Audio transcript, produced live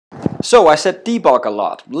So I said debug a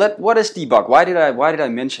lot. What is debug? Why did I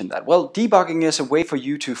mention that? Well, debugging is a way for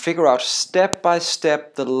you to figure out step by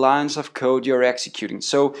step the lines of code you're executing.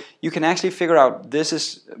 So you can actually figure out this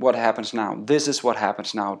is what happens now, this is what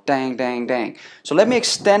happens now, dang, dang, dang. So let me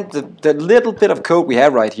extend the little bit of code we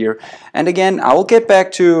have right here. And again, I will get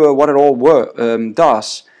back to what it all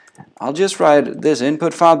does. I'll just write this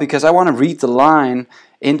input file because I want to read the line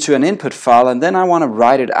into an input file and then I want to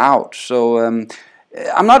write it out. So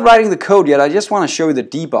I'm not writing the code yet, I just want to show you the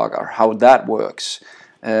debugger, how that works.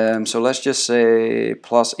 So let's just say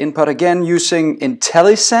plus input again using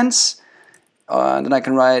IntelliSense. And then I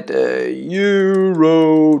can write you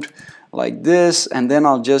wrote like this, and then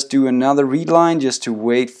I'll just do another read line just to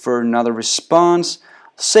wait for another response.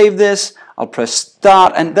 Save this, I'll press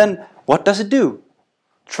start, and then what does it do?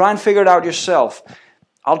 Try and figure it out yourself.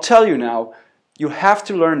 I'll tell you now. You have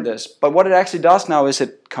to learn this, but what it actually does now is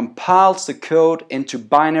it compiles the code into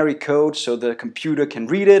binary code so the computer can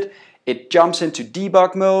read it. It jumps into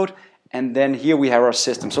debug mode, and then here we have our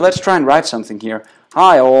system. So let's try and write something here.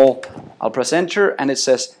 Hi all. I'll press enter and it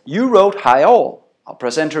says you wrote hi all. I'll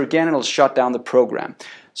press enter again and it'll shut down the program.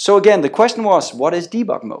 So again, the question was, what is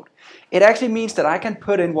debug mode? It actually means that I can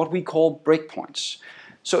put in what we call breakpoints.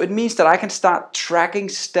 So it means that I can start tracking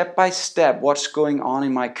step by step what's going on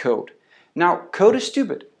in my code. Now, code is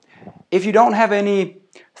stupid. If you don't have any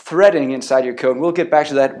threading inside your code, we'll get back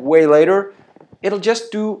to that way later, it'll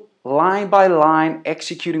just do line by line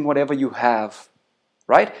executing whatever you have,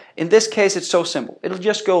 right? In this case, it's so simple. It'll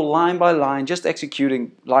just go line by line, just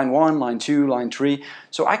executing line 1, line 2, line 3.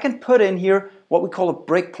 So I can put in here what we call a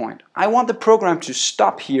breakpoint. I want the program to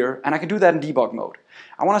stop here, and I can do that in debug mode.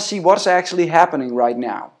 I want to see what's actually happening right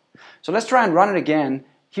now. So let's try and run it again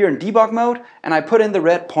here in debug mode, and I put in the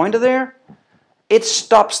red pointer there. It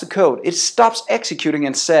stops the code. It stops executing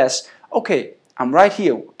and says, okay, I'm right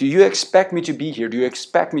here. Do you expect me to be here? Do you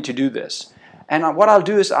expect me to do this? And what I'll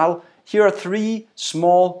do is here are 3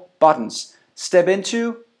 small buttons. Step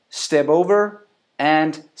into, step over,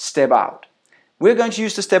 and step out. We're going to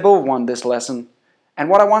use the step over one this lesson. And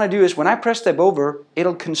what I want to do is when I press step over,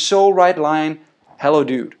 it'll console write line, hello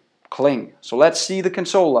dude, cling. So let's see the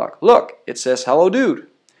console log. Look, it says hello dude.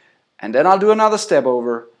 And then I'll do another step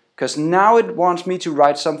over, because now it wants me to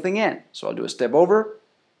write something in. So I'll do a step over,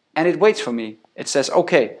 and it waits for me. It says,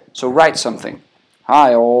 okay, so write something.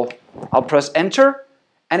 Hi all. I'll press enter,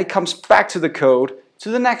 and it comes back to the code to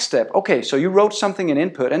the next step. Okay, so you wrote something in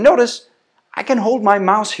input, and notice I can hold my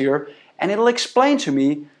mouse here, and it'll explain to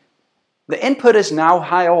me the input is now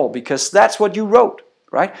hi all, because that's what you wrote,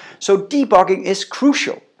 right? So debugging is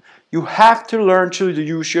crucial. You have to learn to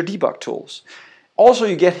use your debug tools. Also,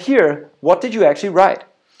 you get here, what did you actually write?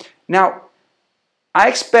 Now, I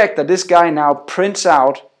expect that this guy now prints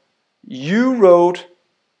out, you wrote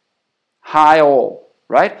hi all,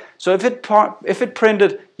 right? So if it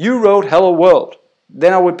printed, you wrote hello world,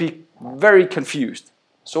 then I would be very confused.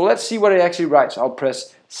 So let's see what it actually writes. I'll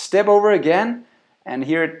press step over again, and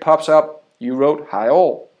here it pops up, you wrote hi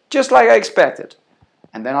all, just like I expected.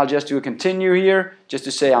 And then I'll just do a continue here, just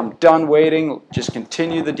to say I'm done waiting, just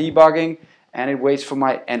continue the debugging, and it waits for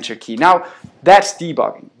my enter key. Now, that's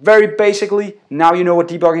debugging. Very basically, now you know what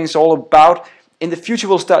debugging is all about. In the future,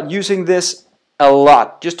 we'll start using this a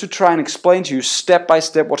lot, just to try and explain to you step by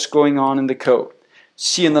step what's going on in the code.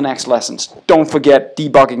 See you in the next lessons. Don't forget,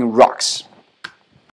 debugging rocks.